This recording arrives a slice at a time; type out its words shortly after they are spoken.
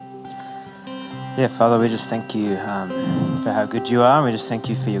Yeah, Father, we just thank you for how good you are. And we just thank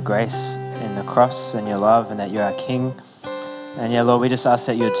you for your grace in the cross and your love and that you're our King. And yeah, Lord, we just ask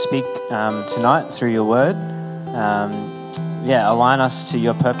that you would speak tonight through your word. Align us to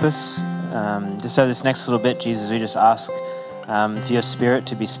your purpose. Just so this next little bit, Jesus, we just ask for your spirit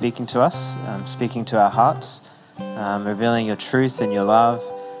to be speaking to us, speaking to our hearts, revealing your truth and your love.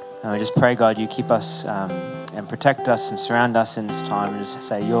 And we just pray, God, you keep us and protect us and surround us in this time, and just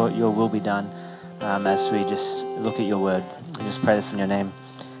say your will be done as we just look at your word. We just pray this in your name.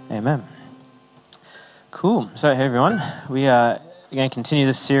 Amen. Cool. So, hey everyone, we are going to continue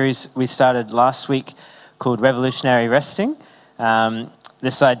this series we started last week called Revolutionary Resting.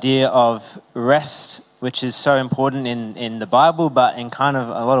 This idea of rest, which is so important in the Bible, but in kind of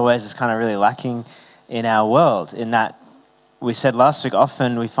a lot of ways is kind of really lacking in our world, in that we said last week,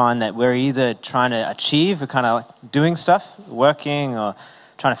 often we find that we're either trying to achieve, we're kind of like doing stuff, working, or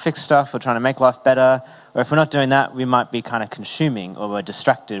trying to fix stuff, or trying to make life better. Or if we're not doing that, we might be kind of consuming, or we're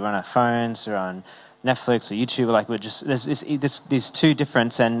distracted. We're on our phones, or on Netflix or YouTube. Like we're just, there's these two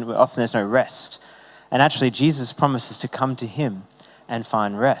different, and often there's no rest. And actually, Jesus promises to come to him and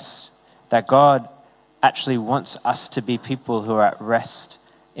find rest. That God actually wants us to be people who are at rest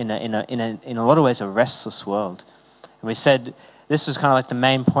in a lot of ways, a restless world. And we said this was kind of like the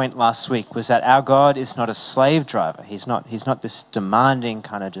main point last week, was that our God is not a slave driver. He's not this demanding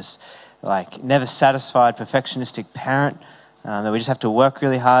kind of just like never satisfied perfectionistic parent that we just have to work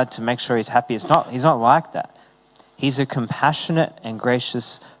really hard to make sure he's happy. He's not like that. He's a compassionate and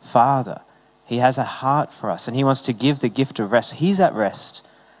gracious Father. He has a heart for us, and he wants to give the gift of rest. He's at rest,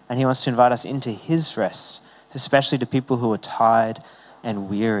 and he wants to invite us into his rest, especially to people who are tired and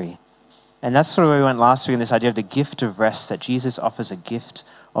weary. And that's sort of where we went last week, in this idea of the gift of rest, that Jesus offers a gift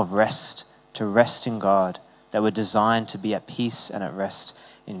of rest, to rest in God, that we're designed to be at peace and at rest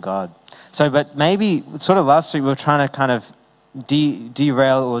in God. So, but maybe sort of last week we were trying to kind of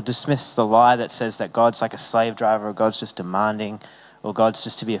derail or dismiss the lie that says that God's like a slave driver, or God's just demanding, or God's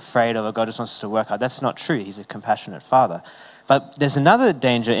just to be afraid of, or God just wants us to work hard. That's not true. He's a compassionate Father. But there's another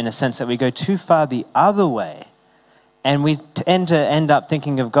danger in a sense, that we go too far the other way, and we tend to end up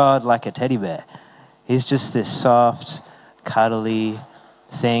thinking of God like a teddy bear. He's just this soft, cuddly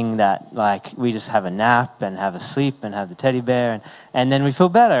thing that like we just have a nap and have a sleep and have the teddy bear, and then we feel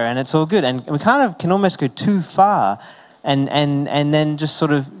better and it's all good. And we kind of can almost go too far, and then just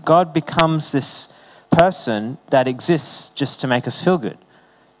sort of God becomes this person that exists just to make us feel good,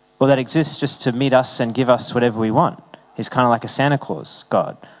 or that exists just to meet us and give us whatever we want. He's kind of like a Santa Claus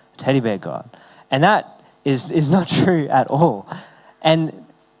God, a teddy bear God. And that is not true at all. And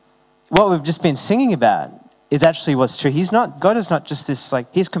what we've just been singing about is actually what's true. God is not just this, like,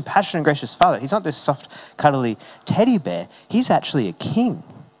 he's compassionate and gracious Father. He's not this soft, cuddly teddy bear. He's actually a king.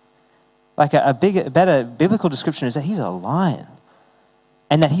 Like a better biblical description is that he's a lion,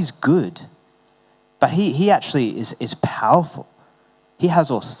 and that he's good. But he actually is powerful. He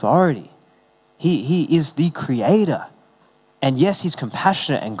has authority. He is the creator. And yes, he's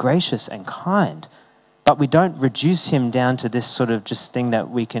compassionate and gracious and kind, but we don't reduce him down to this sort of just thing that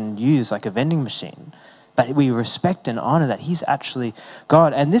we can use like a vending machine. But we respect and honor that he's actually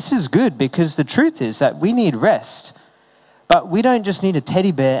God. And this is good, because the truth is that we need rest, but we don't just need a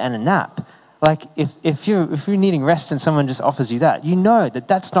teddy bear and a nap. Like if you're needing rest and someone just offers you that, you know that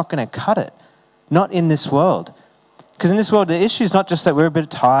that's not going to cut it. Not in this world. Because in this world, the issue is not just that we're a bit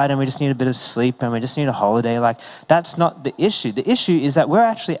tired and we just need a bit of sleep and we just need a holiday. Like, that's not the issue. The issue is that we're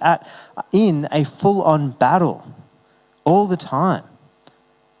actually in a full-on battle all the time.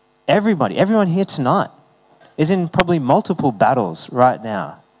 Everyone here tonight is in probably multiple battles right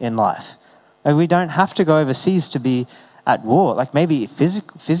now in life. Like, we don't have to go overseas to be at war, like maybe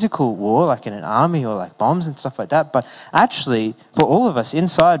physical war, like in an army, or like bombs and stuff like that. But actually, for all of us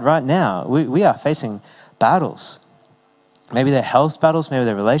inside right now, we are facing battles. Maybe they're health battles, maybe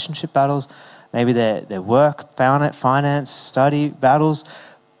they're relationship battles, maybe they're work, finance, study battles.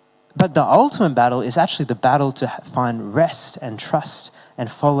 But the ultimate battle is actually the battle to find rest and trust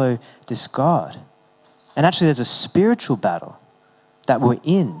and follow this God. And actually there's a spiritual battle that we're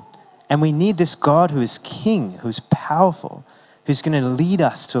in. And we need this God who is king, who's powerful, who's going to lead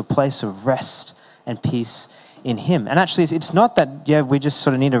us to a place of rest and peace in him. And actually, it's not that, we just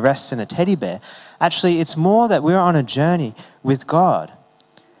sort of need a rest in a teddy bear. Actually, it's more that we're on a journey with God.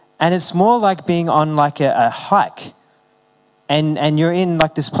 And it's more like being on like a hike. And you're in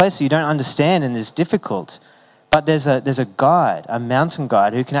like this place that you don't understand and is difficult. But there's a guide, a mountain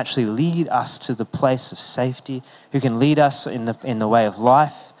guide, who can actually lead us to the place of safety, who can lead us in the way of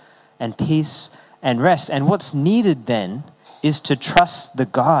life and peace and rest. And what's needed then is to trust the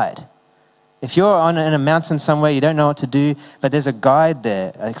guide If you're in a mountain somewhere, you don't know what to do, but there's a guide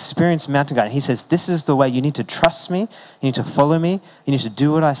there, an experienced mountain guide. And he says, this is the way. You need to trust me. You need to follow me. You need to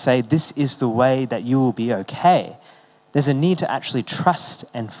do what I say. This is the way that you will be okay. There's a need to actually trust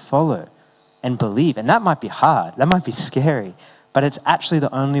and follow and believe. And that might be hard. That might be scary. But it's actually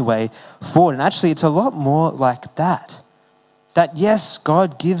the only way forward. And actually, it's a lot more like that. That yes,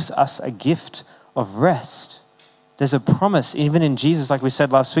 God gives us a gift of rest. There's a promise, even in Jesus, like we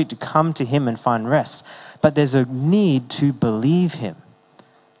said last week, to come to him and find rest. But there's a need to believe him.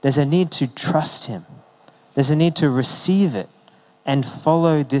 There's a need to trust him. There's a need to receive it and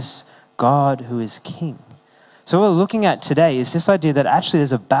follow this God who is king. So what we're looking at today is this idea that actually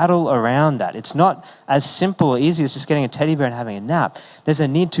there's a battle around that. It's not as simple or easy as just getting a teddy bear and having a nap. There's a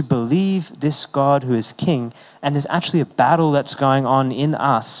need to believe this God who is king, and there's actually a battle that's going on in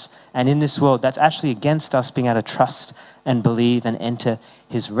us and in this world that's actually against us being able to trust and believe and enter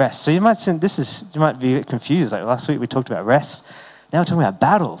his rest. So you might think you might be a bit confused. Like last week we talked about rest. Now we're talking about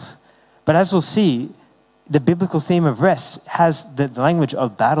battles. But as we'll see, the biblical theme of rest has the language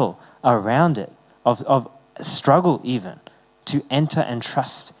of battle around it, of struggle even, to enter and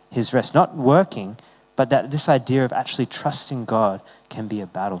trust his rest. Not working, but that this idea of actually trusting God can be a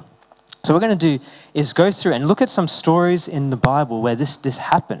battle. So what we're going to do is go through and look at some stories in the Bible where this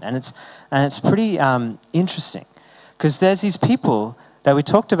happened. And it's pretty interesting, because there's these people that we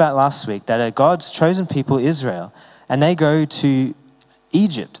talked about last week that are God's chosen people, Israel, and they go to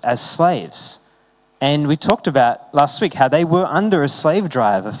Egypt as slaves. And we talked about last week how they were under a slave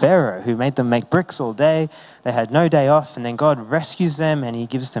driver, Pharaoh, who made them make bricks all day. They had no day off, and then God rescues them and he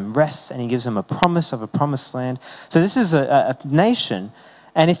gives them rest and he gives them a promise of a promised land. So this is a nation.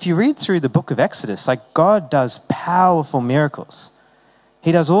 And if you read through the book of Exodus, like God does powerful miracles.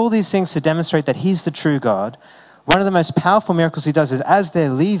 He does all these things to demonstrate that he's the true God. One of the most powerful miracles he does is as they're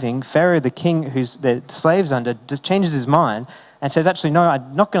leaving, Pharaoh, the king who's the slaves under, just changes his mind and says, actually, no,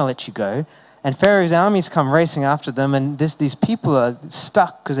 I'm not going to let you go. And Pharaoh's armies come racing after them, and these people are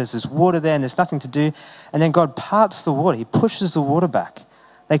stuck because there's this water there and there's nothing to do. And then God parts the water. He pushes the water back.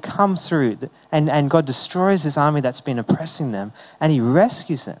 They come through, and God destroys this army that's been oppressing them, and he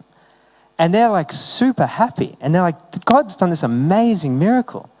rescues them. And they're like super happy. And they're like, God's done this amazing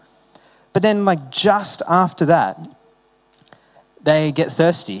miracle. But then like just after that, they get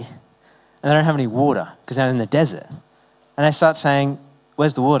thirsty, and they don't have any water because they're in the desert. And they start saying,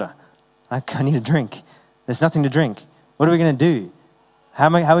 where's the water? I need a drink. There's nothing to drink. What are we going to do? How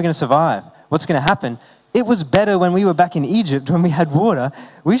are we going to survive? What's going to happen? It was better when we were back in Egypt, when we had water.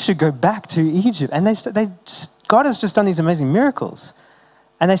 We should go back to Egypt. And God has just done these amazing miracles.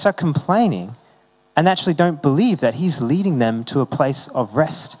 And they start complaining and actually don't believe that he's leading them to a place of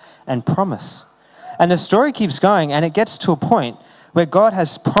rest and promise. And the story keeps going, and it gets to a point where God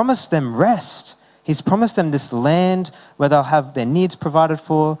has promised them rest. He's promised them this land where they'll have their needs provided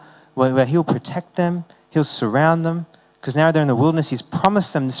for, where he'll protect them, he'll surround them, because now they're in the wilderness. He's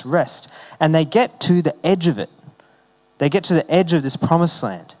promised them this rest. And they get to the edge of it. They get to the edge of this promised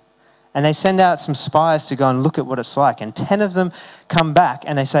land. And they send out some spies to go and look at what it's like. And 10 of them come back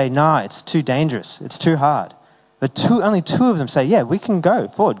and they say, no, it's too dangerous. It's too hard. But only 2 of them say, yeah, we can go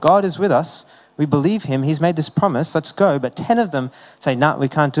forward. God is with us. We believe him. He's made this promise. Let's go. But 10 of them say, no, we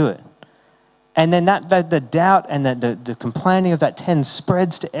can't do it. And then the doubt and the complaining of that 10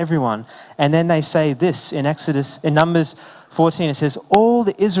 spreads to everyone. And then they say this in Numbers 14, it says, all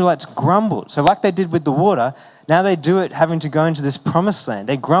the Israelites grumbled. So like they did with the water, now they do it having to go into this promised land.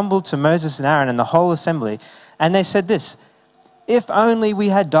 They grumbled to Moses and Aaron and the whole assembly. And they said this, if only we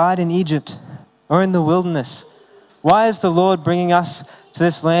had died in Egypt or in the wilderness. Why is the Lord bringing us to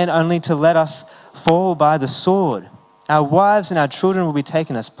this land only to let us fall by the sword? Our wives and our children will be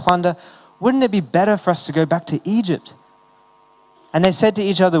taken as plunder. Wouldn't it be better for us to go back to Egypt? And they said to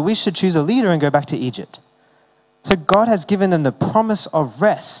each other, we should choose a leader and go back to Egypt. So God has given them the promise of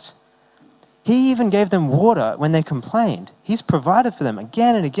rest. He even gave them water when they complained. He's provided for them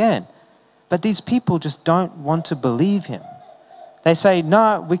again and again. But these people just don't want to believe him. They say,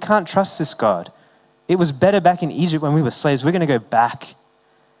 no, we can't trust this God. It was better back in Egypt when we were slaves. We're going to go back.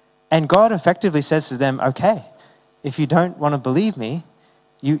 And God effectively says to them, okay, if you don't want to believe me,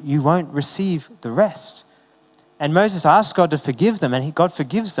 you won't receive the rest. And Moses asked God to forgive them, and God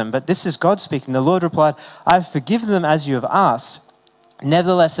forgives them. But this is God speaking. The Lord replied, I've forgiven them as you have asked.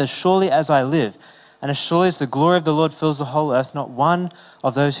 Nevertheless, as surely as I live, and as surely as the glory of the Lord fills the whole earth, not one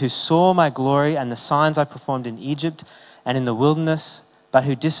of those who saw my glory and the signs I performed in Egypt and in the wilderness, but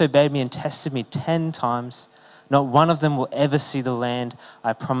who disobeyed me and tested me 10 times, not one of them will ever see the land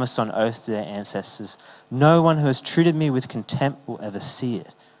I promised on oath to their ancestors. No one who has treated me with contempt will ever see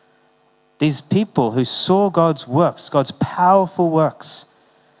it. These people who saw God's works, God's powerful works,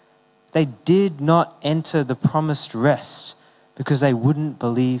 they did not enter the promised rest because they wouldn't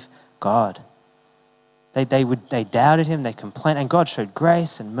believe God. They doubted him, they complained, and God showed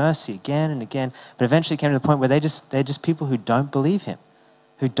grace and mercy again and again, but eventually came to the point where they're just people who don't believe him,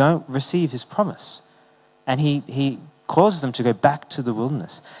 who don't receive his promise. And he causes them to go back to the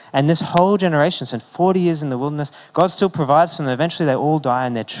wilderness. And this whole generation spent 40 years in the wilderness. God still provides for them. Eventually they all die,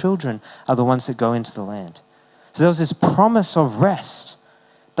 and their children are the ones that go into the land. So there was this promise of rest,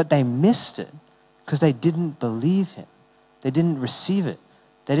 but they missed it because they didn't believe him. They didn't receive it.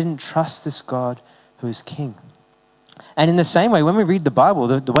 They didn't trust this God who is king. And in the same way, when we read the Bible,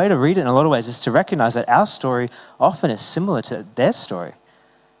 the way to read it in a lot of ways is to recognize that our story often is similar to their story.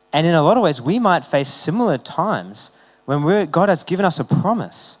 And in a lot of ways, we might face similar times when God has given us a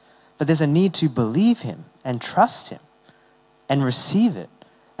promise, but there's a need to believe him and trust him and receive it.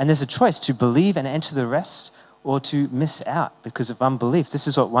 And there's a choice to believe and enter the rest or to miss out because of unbelief. This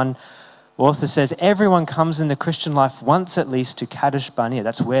is what one author says: everyone comes in the Christian life once at least to Kadesh Barnea.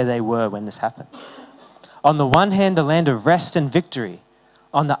 That's where they were when this happened. On the one hand, the land of rest and victory.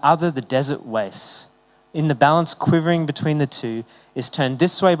 On the other, the desert wastes. In the balance quivering between the two is turned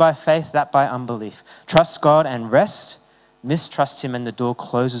this way by faith, that by unbelief. Trust God and rest. Mistrust him and the door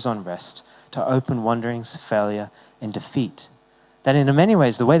closes on rest to open wanderings, failure, and defeat. That in many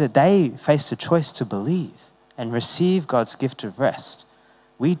ways, the way that they faced a choice to believe and receive God's gift of rest,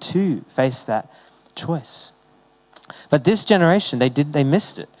 we too face that choice. But this generation, they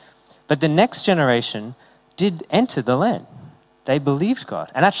missed it. But the next generation did enter the land. They believed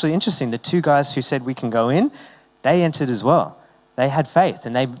God. And actually, interesting, the two guys who said we can go in, they entered as well. They had faith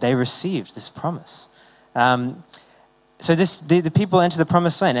and they received this promise. So the people enter the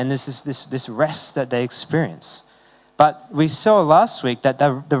promised land, and there's this rest that they experience. But we saw last week that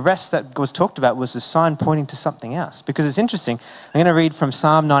the rest that was talked about was a sign pointing to something else. Because it's interesting. I'm going to read from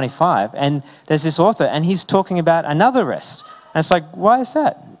Psalm 95, and there's this author, and he's talking about another rest. And it's like, why is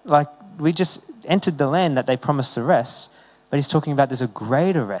that? Like, we just entered the land that they promised to rest, but he's talking about there's a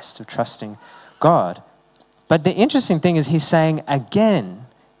greater rest of trusting God. But the interesting thing is he's saying, again,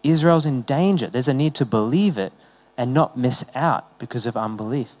 Israel's in danger. There's a need to believe it and not miss out because of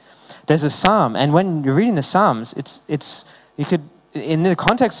unbelief. There's a psalm, and when you're reading the Psalms, you could, in the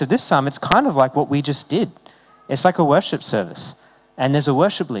context of this psalm, it's kind of like what we just did. It's like a worship service, and there's a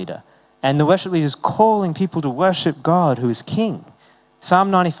worship leader, and the worship leader is calling people to worship God who is king.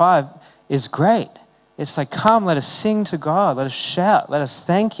 Psalm 95 is great. It's like, come, let us sing to God, let us shout, let us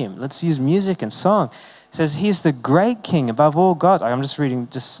thank him, let's use music and song. It says, he's the great king above all gods. I'm just reading,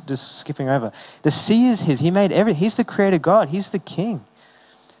 just skipping over. The sea is his. He made everything. He's the creator God. He's the king.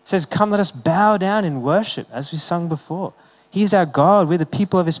 It says, come, let us bow down in worship, as we sung before. He's our God. We're the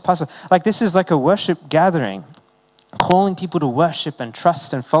people of his pasture. Like, this is like a worship gathering, calling people to worship and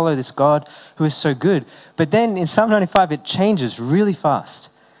trust and follow this God who is so good. But then in Psalm 95, it changes really fast.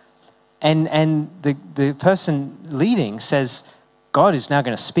 And the person leading says, God is now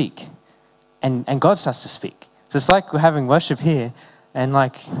going to speak. And God starts to speak. So it's like we're having worship here, and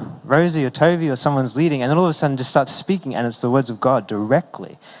like Rosie or Toby or someone's leading, and then all of a sudden just starts speaking, and it's the words of God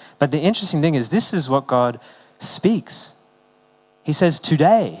directly. But the interesting thing is, this is what God speaks. He says,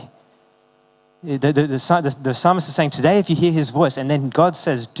 today. The psalmist is saying, today if you hear his voice, and then God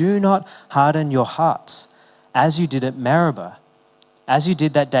says, do not harden your hearts as you did at Meribah, as you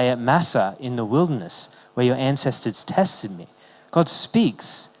did that day at Massah in the wilderness where your ancestors tested me. God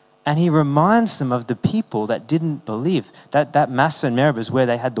speaks. And he reminds them of the people that didn't believe. That Massah and Meribah is where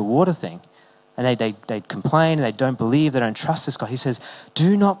they had the water thing. And they complain, and they don't believe, they don't trust this God. He says,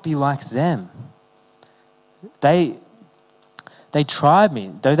 do not be like them. They tried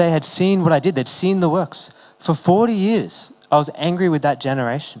me, though they had seen what I did. They'd seen the works. For 40 years, I was angry with that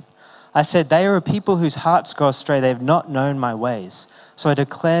generation. I said, they are a people whose hearts go astray. They have not known my ways. So I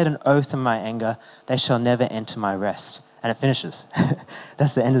declared an oath in my anger, they shall never enter my rest. And it finishes.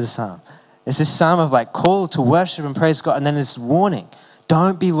 That's the end of the psalm. It's this psalm of like call to worship and praise God. And then this warning,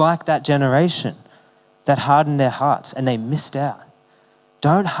 don't be like that generation that hardened their hearts and they missed out.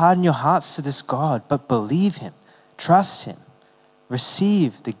 Don't harden your hearts to this God, but believe him, trust him,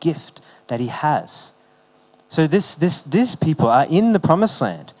 receive the gift that he has. So these people are in the promised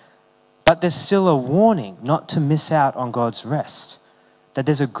land, but there's still a warning not to miss out on God's rest, that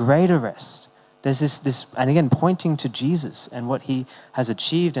there's a greater rest. There's this, and again, pointing to Jesus and what he has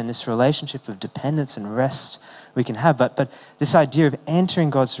achieved and this relationship of dependence and rest we can have. But this idea of entering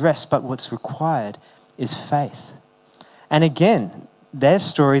God's rest, but what's required is faith. And again, their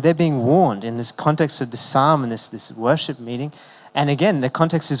story, they're being warned in this context of this psalm and this worship meeting. And again, the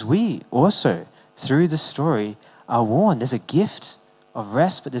context is we also, through the story, are warned. There's a gift of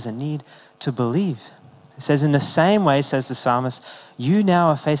rest, but there's a need to believe. It says, in the same way, says the psalmist, you now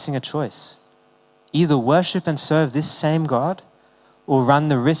are facing a choice. Either worship and serve this same God or run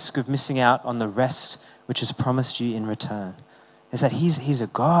the risk of missing out on the rest which is promised you in return. Is that he's a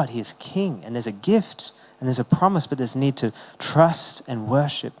God, he is king, and there's a gift and there's a promise, but there's need to trust and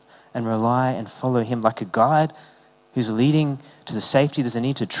worship and rely and follow him like a guide who's leading to the safety. There's a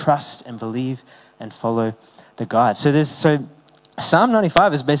need to trust and believe and follow the guide. So Psalm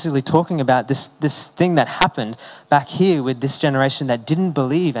 95 is basically talking about this thing that happened back here with this generation that didn't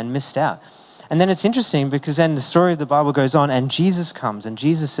believe and missed out. And then it's interesting because then the story of the Bible goes on and Jesus comes and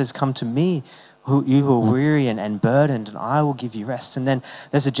Jesus says, come to me, you who are weary and burdened, and I will give you rest. And then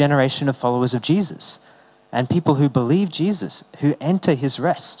there's a generation of followers of Jesus and people who believe Jesus, who enter his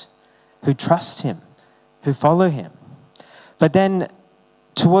rest, who trust him, who follow him. But then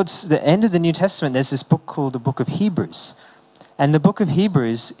towards the end of the New Testament, there's this book called the Book of Hebrews. And the book of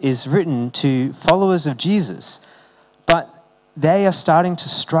Hebrews is written to followers of Jesus, but they are starting to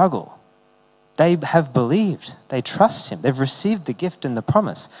struggle. They have believed, they trust him, they've received the gift and the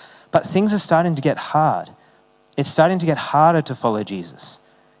promise, but things are starting to get hard. It's starting to get harder to follow Jesus.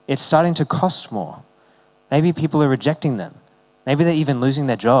 It's starting to cost more. Maybe people are rejecting them. Maybe they're even losing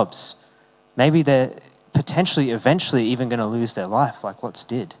their jobs. Maybe they're potentially, eventually even going to lose their life like Lot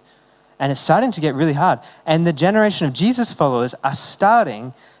did. And it's starting to get really hard. And the generation of Jesus followers are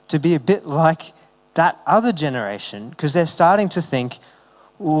starting to be a bit like that other generation because they're starting to think,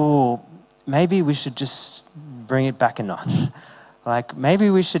 oh, maybe we should just bring it back a notch. Like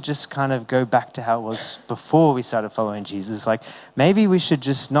maybe we should just kind of go back to how it was before we started following Jesus. Like maybe we should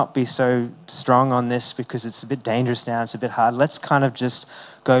just not be so strong on this because it's a bit dangerous now, it's a bit hard. Let's kind of just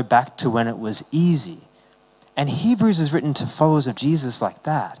go back to when it was easy. And Hebrews is written to followers of Jesus like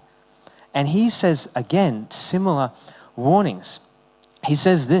that. And he says, again, similar warnings. He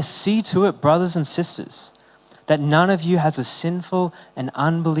says this, see to it, brothers and sisters, that none of you has a sinful and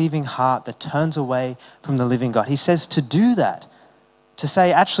unbelieving heart that turns away from the living God. He says to do that, to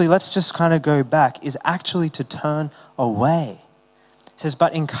say, actually, let's just kind of go back, is actually to turn away. He says,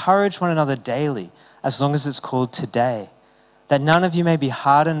 but encourage one another daily, as long as it's called today, that none of you may be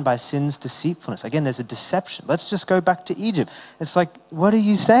hardened by sin's deceitfulness. Again, there's a deception. Let's just go back to Egypt. It's like, what are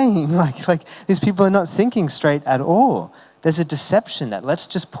you saying? Like these people are not thinking straight at all. There's a deception that let's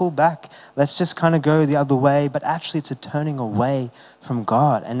just pull back. Let's just kind of go the other way. But actually, it's a turning away from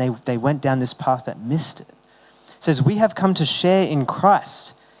God. And they went down this path that missed it. It says, we have come to share in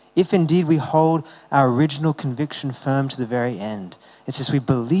Christ, if indeed we hold our original conviction firm to the very end. It says we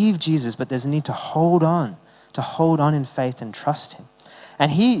believe Jesus, but there's a need to hold on in faith and trust him.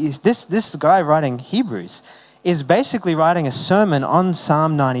 And this guy writing Hebrews is basically writing a sermon on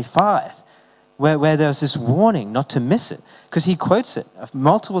Psalm 95, where there was this warning not to miss it, because he quotes it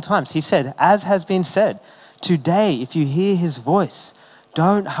multiple times. He said, as has been said, today, if you hear his voice,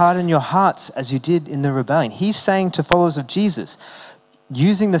 don't harden your hearts as you did in the rebellion. He's saying to followers of Jesus,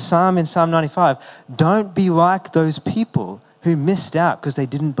 using the psalm in Psalm 95, don't be like those people who missed out because they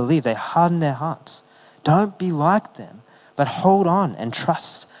didn't believe. They hardened their hearts. Don't be like them, but hold on and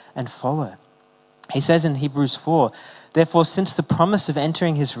trust and follow. He says in Hebrews 4, therefore, since the promise of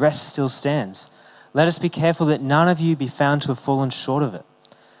entering his rest still stands, let us be careful that none of you be found to have fallen short of it.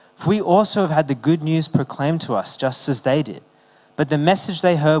 For we also have had the good news proclaimed to us just as they did. But the message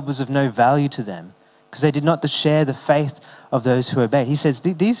they heard was of no value to them because they did not share the faith of those who obeyed. He says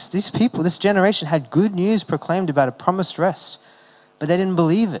these people, this generation had good news proclaimed about a promised rest, but they didn't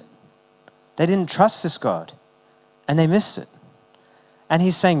believe it. They didn't trust this God and they missed it. And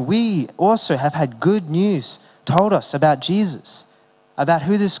he's saying we also have had good news told us about Jesus, about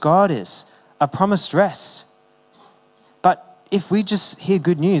who this God is, a promised rest. But if we just hear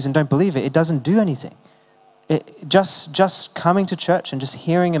good news and don't believe it, it doesn't do anything. Just coming to church and just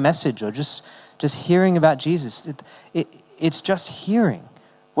hearing a message or just hearing about Jesus, it's just hearing.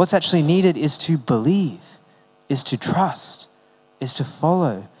 What's actually needed is to believe, is to trust, is to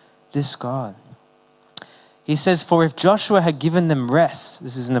follow this God. He says, for if Joshua had given them rest,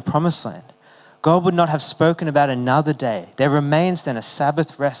 this is in the promised land, God would not have spoken about another day. There remains then a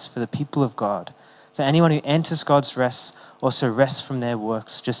Sabbath rest for the people of God. For anyone who enters God's rest also rests from their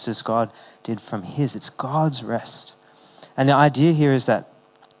works, just as God did from his. It's God's rest. And the idea here is that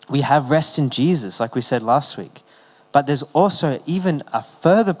we have rest in Jesus, like we said last week. But there's also even a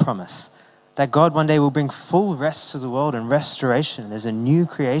further promise that God one day will bring full rest to the world and restoration. There's a new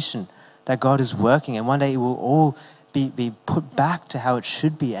creation that God is working, and one day it will all be put back to how it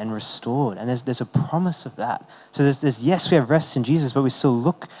should be and restored. And there's a promise of that. So there's yes, we have rest in Jesus, but we still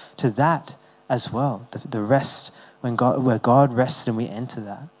look to that as well. The rest where God rests and we enter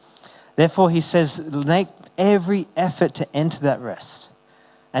that. Therefore, he says, make every effort to enter that rest.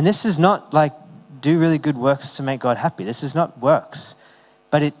 And this is not like do really good works to make God happy. This is not works.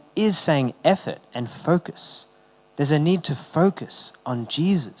 But it is saying effort and focus. There's a need to focus on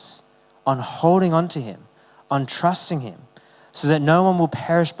Jesus, on holding on to him, on trusting him, so that no one will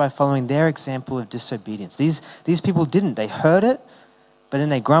perish by following their example of disobedience. These people didn't. They heard it, but then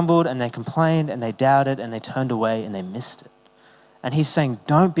they grumbled and they complained and they doubted and they turned away and they missed it. And he's saying,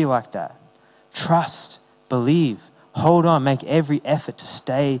 don't be like that. Trust, believe, hold on, make every effort to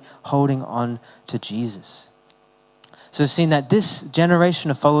stay holding on to Jesus. So we've seen that this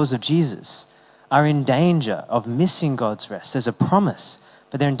generation of followers of Jesus are in danger of missing God's rest. There's a promise,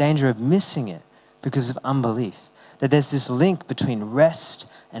 but they're in danger of missing it because of unbelief. That there's this link between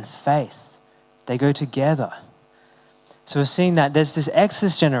rest and faith. They go together. So we're seeing that there's this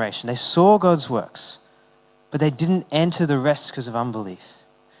Exodus generation. They saw God's works, but they didn't enter the rest because of unbelief.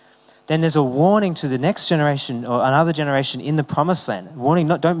 Then there's a warning to the next generation or another generation in the promised land. Warning,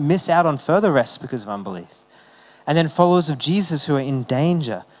 don't miss out on further rest because of unbelief. And then followers of Jesus who are in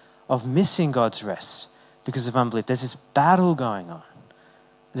danger of missing God's rest because of unbelief. There's this battle going on.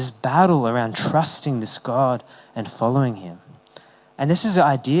 This battle around trusting this God and following him. And this is the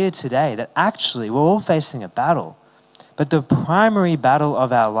idea today that actually we're all facing a battle. But the primary battle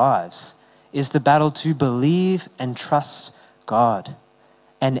of our lives is the battle to believe and trust God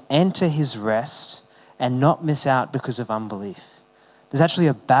and enter his rest and not miss out because of unbelief. There's actually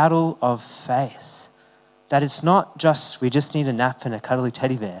a battle of faith. That it's not just, we just need a nap and a cuddly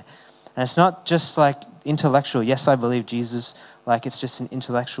teddy bear. And it's not just like intellectual, yes, I believe Jesus, like it's just an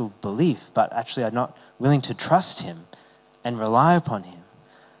intellectual belief, but actually I'm not willing to trust him and rely upon him.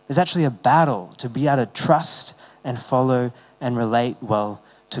 There's actually a battle to be able to trust and follow and relate well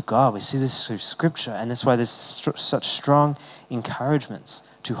to God. We see this through scripture, and that's why there's such strong encouragements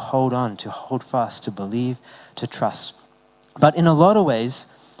to hold on, to hold fast, to believe, to trust. But in a lot of ways,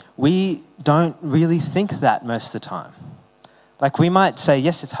 we don't really think that most of the time. Like we might say,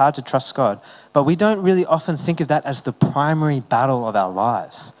 yes, it's hard to trust God, but we don't really often think of that as the primary battle of our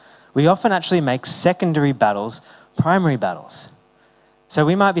lives. We often actually make secondary battles primary battles. So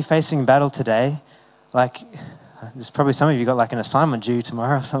we might be facing a battle today, like there's probably some of you got like an assignment due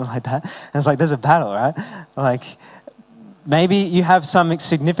tomorrow or something like that. And it's like, there's a battle, right? Like maybe you have some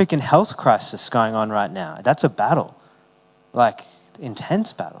significant health crisis going on right now. That's a battle, like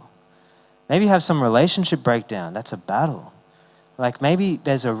intense battle. Maybe you have some relationship breakdown. That's a battle. Like maybe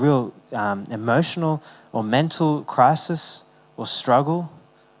there's a real emotional or mental crisis or struggle.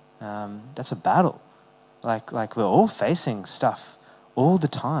 That's a battle. Like we're all facing stuff all the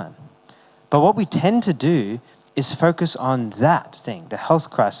time. But what we tend to do is focus on that thing, the health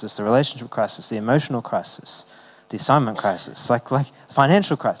crisis, the relationship crisis, the emotional crisis, the assignment crisis, like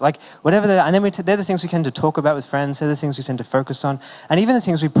financial crisis, like whatever. And then they're the things we tend to talk about with friends. They're the things we tend to focus on, and even the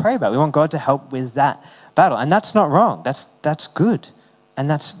things we pray about. We want God to help with that battle, and that's not wrong. That's good, and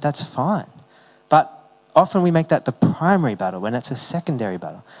that's fine. But often we make that the primary battle when it's a secondary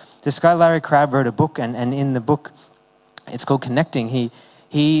battle. This guy Larry Crabb wrote a book, and in the book, it's called Connecting.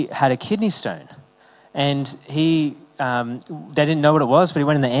 He had a kidney stone, and they didn't know what it was, but he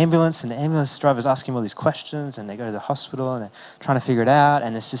went in the ambulance, and the ambulance drivers ask him all these questions, and they go to the hospital, and they're trying to figure it out,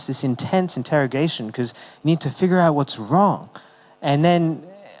 and it's just this intense interrogation because you need to figure out what's wrong. And then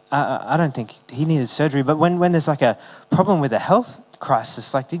I don't think he needed surgery, but when there's like a problem with a health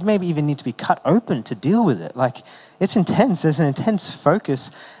crisis, like you maybe even need to be cut open to deal with it. Like it's intense. There's an intense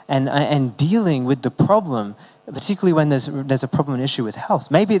focus and dealing with the problem, particularly when there's a problem, an issue with health.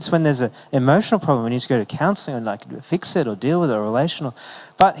 Maybe it's when there's an emotional problem, we need to go to counseling and like fix it or deal with it or relational.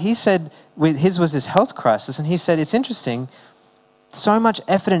 But he said his was this health crisis, and he said, it's interesting, so much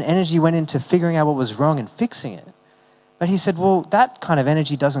effort and energy went into figuring out what was wrong and fixing it. But he said, well, that kind of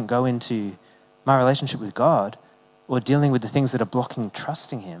energy doesn't go into my relationship with God or dealing with the things that are blocking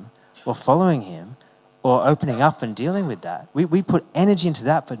trusting him or following him or opening up and dealing with that. We put energy into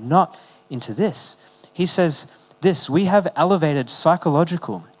that, but not into this. He says this, we have elevated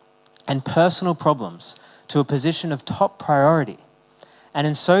psychological and personal problems to a position of top priority, and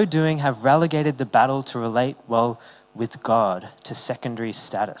in so doing have relegated the battle to relate well with God to secondary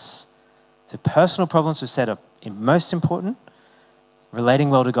status. So personal problems we've said are most important.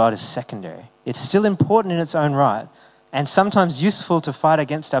 Relating well to God is secondary. It's still important in its own right, and sometimes useful to fight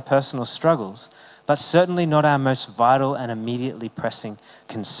against our personal struggles, but certainly not our most vital and immediately pressing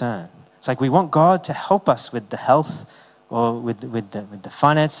concern. It's like we want God to help us with the health or with the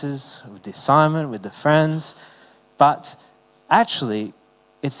finances, with the assignment, with the friends. But actually,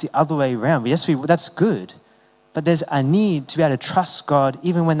 it's the other way around. Yes, that's good. But there's a need to be able to trust God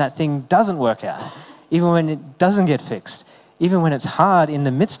even when that thing doesn't work out, even when it doesn't get fixed, even when it's hard in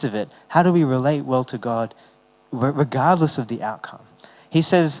the midst of it. How do we relate well to God regardless of the outcome? He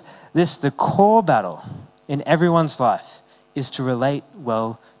says this, the core battle in everyone's life is to relate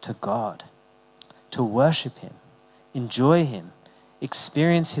well to God, to worship him, enjoy him,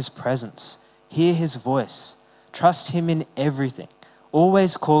 experience his presence, hear his voice, trust him in everything,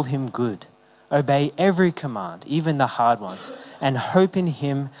 always call him good, obey every command, even the hard ones, and hope in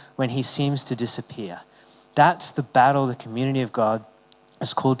him when he seems to disappear. That's the battle the community of God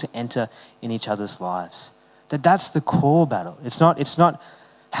is called to enter in each other's lives. That's the core battle. It's not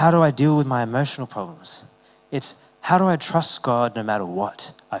how do I deal with my emotional problems? It's how do I trust God no matter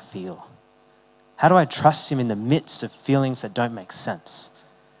what I feel? How do I trust him in the midst of feelings that don't make sense?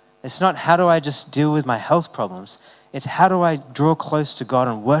 It's not how do I just deal with my health problems? It's how do I draw close to God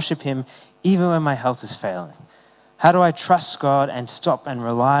and worship him even when my health is failing? How do I trust God and stop and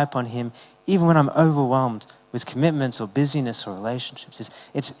rely upon him even when I'm overwhelmed with commitments or busyness or relationships?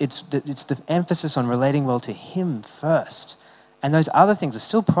 It's the emphasis on relating well to him first. And those other things are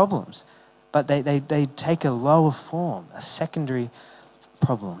still problems, but they take a lower form, a secondary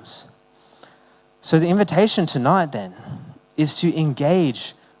problems. So the invitation tonight then is to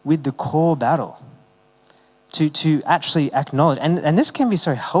engage with the core battle, to actually acknowledge, and this can be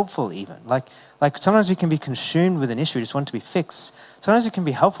so helpful even. Like sometimes we can be consumed with an issue, we just want it to be fixed. Sometimes it can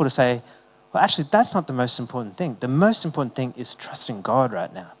be helpful to say, well, actually, that's not the most important thing. The most important thing is trusting God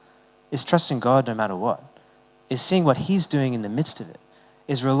right now, is trusting God no matter what, is seeing what he's doing in the midst of it,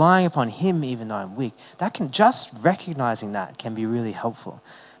 is relying upon him even though I'm weak. Just recognizing that can be really helpful.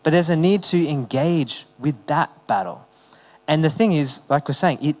 But there's a need to engage with that battle. And the thing is, like we're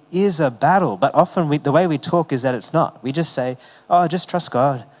saying, it is a battle, but often the way we talk is that it's not. We just say, oh, just trust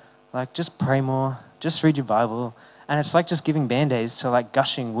God. Like, just pray more, just read your Bible. And it's like just giving Band-Aids to like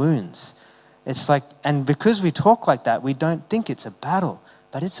gushing wounds. It's like, and because we talk like that, we don't think it's a battle,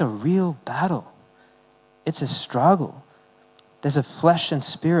 but it's a real battle. It's a struggle. There's a flesh and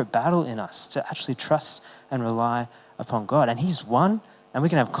spirit battle in us to actually trust and rely upon God. And he's won, and we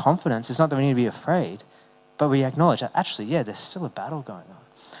can have confidence. It's not that we need to be afraid, but we acknowledge that actually, yeah, there's still a battle going on.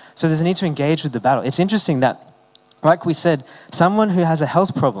 So there's a need to engage with the battle. It's interesting that, like we said, someone who has a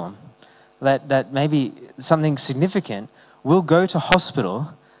health problem, that maybe something significant, will go to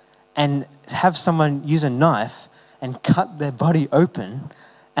hospital and have someone use a knife and cut their body open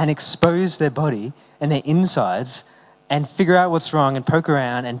and expose their body and their insides and figure out what's wrong and poke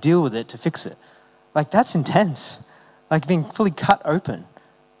around and deal with it to fix it. Like, that's intense. Like being fully cut open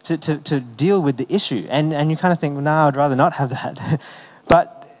to deal with the issue. And you kind of think, well, no, I'd rather not have that.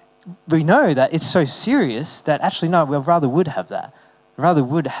 But we know that it's so serious that actually, no, we rather would have that. We rather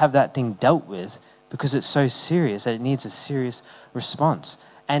would have that thing dealt with because it's so serious that it needs a serious response.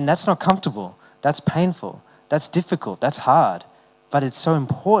 And that's not comfortable. That's painful. That's difficult. That's hard. But it's so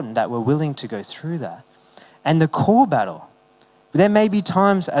important that we're willing to go through that. And the core battle, there may be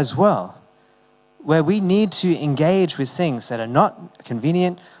times as well where we need to engage with things that are not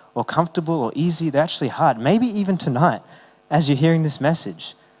convenient or comfortable or easy. They're actually hard. Maybe even tonight, as you're hearing this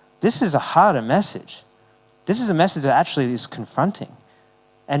message, this is a harder message. This is a message that actually is confronting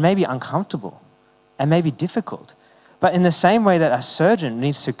and maybe uncomfortable and maybe difficult. But in the same way that a surgeon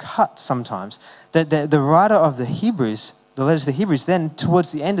needs to cut sometimes, the writer of the Hebrews, the letters to the Hebrews, then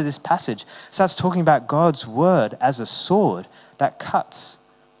towards the end of this passage, starts talking about God's word as a sword that cuts.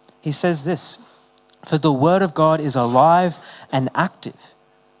 He says this, for the word of God is alive and active.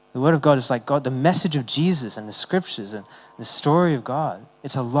 The word of God is like God, the message of Jesus and the scriptures and the story of God.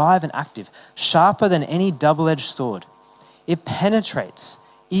 It's alive and active, sharper than any double-edged sword. It penetrates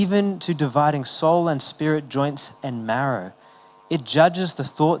even to dividing soul and spirit, joints and marrow. It judges the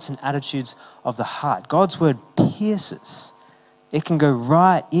thoughts and attitudes of the heart. God's word pierces. It can go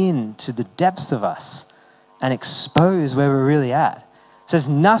right into the depths of us and expose where we're really at. It says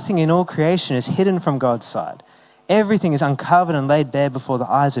nothing in all creation is hidden from God's side. Everything is uncovered and laid bare before the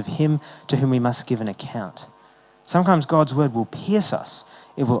eyes of him to whom we must give an account. Sometimes God's word will pierce us.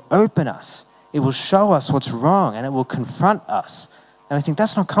 It will open us. It will show us what's wrong and it will confront us. And I think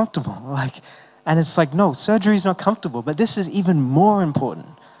that's not comfortable. And it's like, no, surgery is not comfortable, but this is even more important.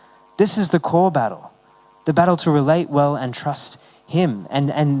 This is the core battle, the battle to relate well and trust him.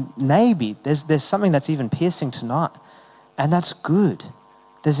 And maybe there's something that's even piercing tonight, and that's good.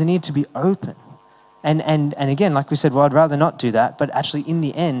 There's a need to be open. And again, like we said, well, I'd rather not do that, but actually in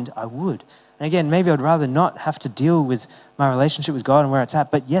the end, I would. And again, maybe I'd rather not have to deal with my relationship with God and where it's at,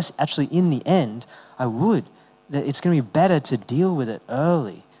 but yes, actually in the end, I would. That it's going to be better to deal with it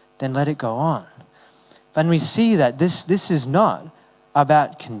early than let it go on. But we see that this is not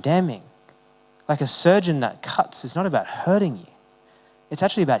about condemning. Like a surgeon that cuts is not about hurting you. It's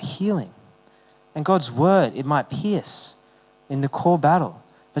actually about healing. And God's word, it might pierce in the core battle,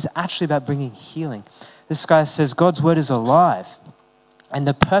 but it's actually about bringing healing. This guy says God's word is alive, and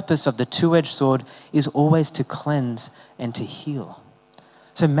the purpose of the two-edged sword is always to cleanse and to heal.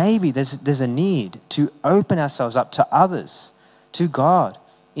 So maybe there's a need to open ourselves up to others, to God,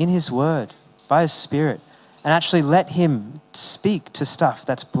 in his word, by his Spirit, and actually let him speak to stuff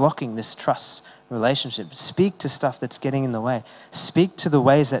that's blocking this trust relationship. Speak to stuff that's getting in the way. Speak to the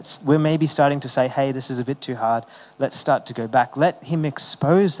ways that we're maybe starting to say, hey, this is a bit too hard. Let's start to go back. Let him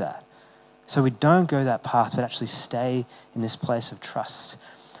expose that so we don't go that path, but actually stay in this place of trust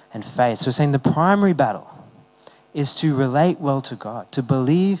and faith. So we're saying the primary battle is to relate well to God, to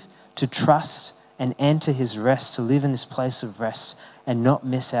believe, to trust, and enter his rest, to live in this place of rest and not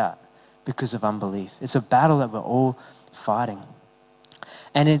miss out because of unbelief. It's a battle that we're all fighting.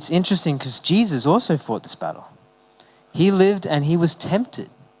 And it's interesting because Jesus also fought this battle. He lived and he was tempted.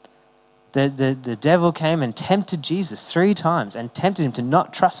 The devil came and tempted Jesus 3 times and tempted him to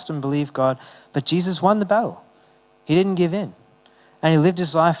not trust and believe God, but Jesus won the battle. He didn't give in. And he lived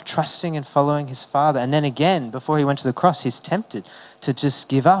his life trusting and following his Father. And then again, before he went to the cross, he's tempted to just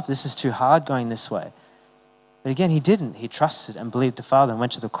give up. This is too hard going this way. But again, he didn't. He trusted and believed the Father and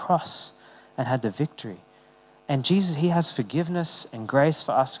went to the cross and had the victory. And Jesus, he has forgiveness and grace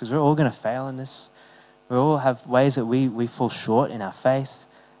for us because we're all going to fail in this. We all have ways that we fall short in our faith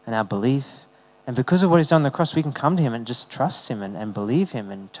and our belief. And because of what he's done on the cross, we can come to him and just trust him and believe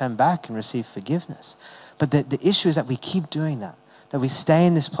him and turn back and receive forgiveness. But the issue is that we keep doing that we stay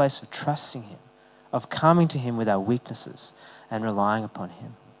in this place of trusting him, of coming to him with our weaknesses and relying upon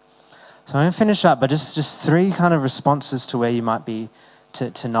him. So I'm going to finish up by just 3 kind of responses to where you might be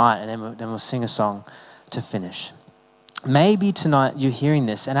tonight, and then we'll sing a song to finish. Maybe tonight you're hearing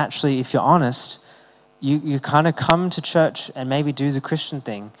this, and actually, if you're honest, you kind of come to church and maybe do the Christian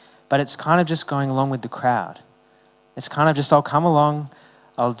thing, but it's kind of just going along with the crowd. It's kind of just, I'll come along,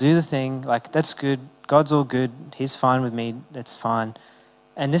 I'll do the thing, like that's good, God's all good, he's fine with me, that's fine.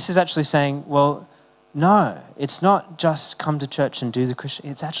 And this is actually saying, well, no, it's not just come to church and do the Christian,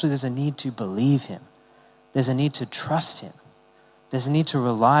 it's actually there's a need to believe him. There's a need to trust him. There's a need to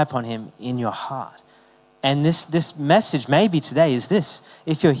rely upon him in your heart. And this message maybe today is this.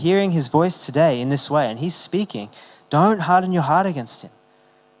 If you're hearing his voice today in this way and he's speaking, don't harden your heart against him.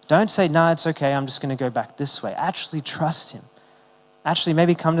 Don't say, no, it's okay, I'm just going to go back this way. Actually trust him. Actually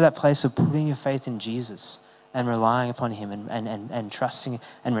maybe come to that place of putting your faith in Jesus and relying upon him and trusting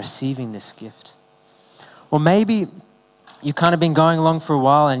and receiving this gift. Or maybe you've kind of been going along for a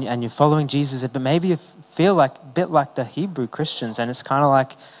while and you're following Jesus, but maybe you feel like a bit like the Hebrew Christians, and it's kind of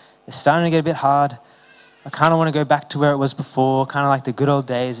like it's starting to get a bit hard. I kind of want to go back to where it was before, kind of like the good old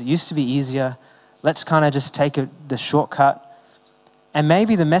days. It used to be easier. Let's kind of just take the shortcut. And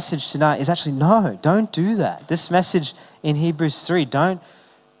maybe the message tonight is actually, no, don't do that. This message in Hebrews 3, don't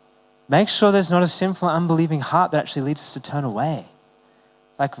make sure there's not a sinful, unbelieving heart that actually leads us to turn away.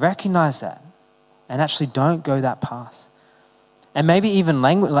 Like recognize that and actually don't go that path. And maybe even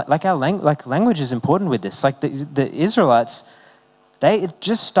language, language is important with this. Like the Israelites, it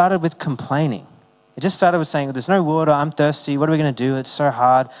just started with complaining. It just started with saying, there's no water, I'm thirsty, what are we going to do? It's so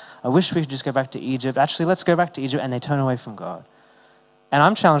hard. I wish we could just go back to Egypt. Actually, let's go back to Egypt. And they turn away from God. And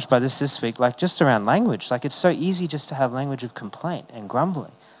I'm challenged by this week, like just around language. Like it's so easy just to have language of complaint and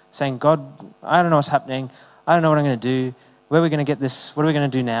grumbling. Saying, God, I don't know what's happening. I don't know what I'm going to do. Where are we going to get this? What are we going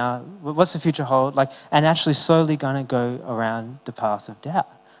to do now? What's the future hold? And actually slowly going to go around the path of doubt.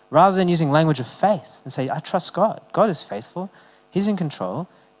 Rather than using language of faith and say, I trust God. God is faithful. He's in control.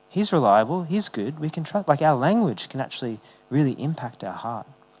 He's reliable. He's good. We can trust. Like our language can actually really impact our heart.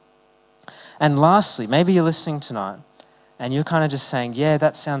 And lastly, maybe you're listening tonight and you're kind of just saying, yeah,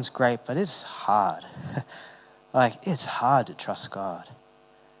 that sounds great, but it's hard. It's hard to trust God.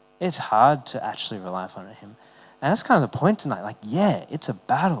 It's hard to actually rely upon him. And that's kind of the point tonight. It's a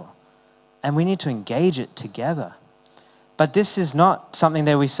battle. And we need to engage it together. But this is not something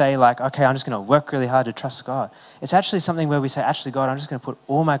that we say okay, I'm just going to work really hard to trust God. It's actually something where we say, actually, God, I'm just going to put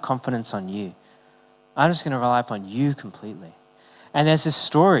all my confidence on you. I'm just going to rely upon you completely. And there's this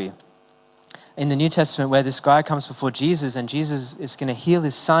story in the New Testament where this guy comes before Jesus and Jesus is going to heal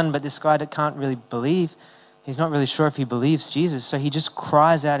his son, but this guy that can't really believe He's not really sure if he believes Jesus. So he just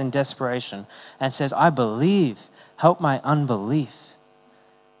cries out in desperation and says, I believe, help my unbelief.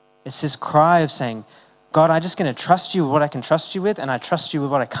 It's this cry of saying, God, I'm just going to trust you with what I can trust you with, and I trust you with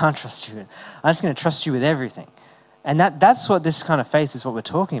what I can't trust you with. I'm just going to trust you with everything. And that's what this kind of faith is what we're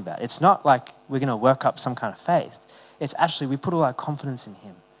talking about. It's not like we're going to work up some kind of faith. It's actually we put all our confidence in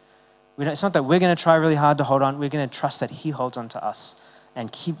him. It's not that we're going to try really hard to hold on. We're going to trust that he holds on to us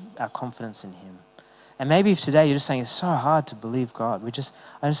and keep our confidence in him. And maybe if today you're just saying it's so hard to believe God, I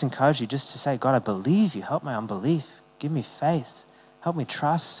just encourage you just to say, God, I believe you. Help my unbelief. Give me faith. Help me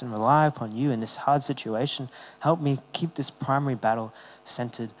trust and rely upon you in this hard situation. Help me keep this primary battle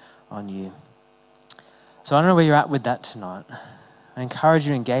centered on you. So I don't know where you're at with that tonight. I encourage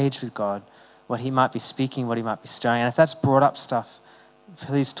you to engage with God, what he might be speaking, what he might be stirring. And if that's brought up stuff,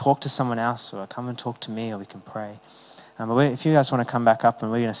 please talk to someone else or come and talk to me or we can pray. But if you guys want to come back up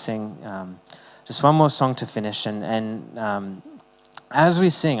and we're going to sing just one more song to finish. And as we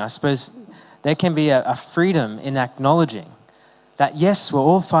sing, I suppose there can be a freedom in acknowledging that yes, we're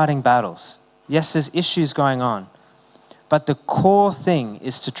all fighting battles. Yes, there's issues going on. But the core thing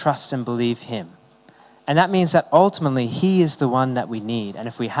is to trust and believe him. And that means that ultimately he is the one that we need. And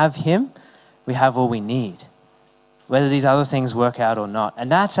if we have him, we have all we need, whether these other things work out or not.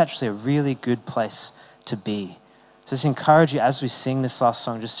 And that's actually a really good place to be. So just encourage you as we sing this last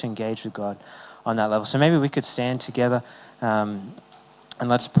song just to engage with God on that level. So maybe we could stand together and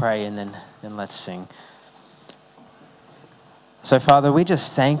let's pray and then let's sing. So Father, we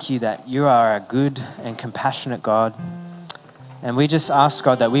just thank you that you are a good and compassionate God. And we just ask,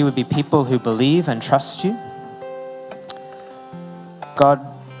 God, that we would be people who believe and trust you. God,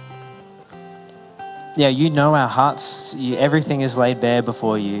 yeah, you know our hearts. Everything is laid bare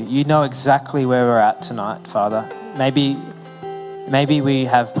before you. You know exactly where we're at tonight, Father. Maybe we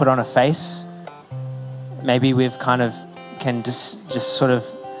have put on a face. Maybe we've can just sort of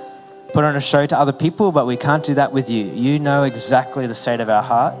put on a show to other people, but we can't do that with you. You know exactly the state of our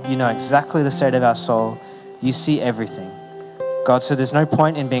heart. You know exactly the state of our soul. You see everything. God, so there's no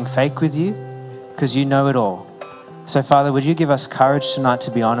point in being fake with you because you know it all. So Father, would you give us courage tonight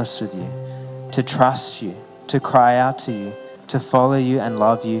to be honest with you, to trust you, to cry out to you, to follow you and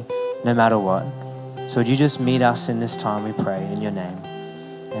love you no matter what. So would you just meet us in this time, we pray, in your name.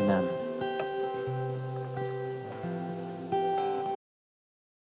 Amen.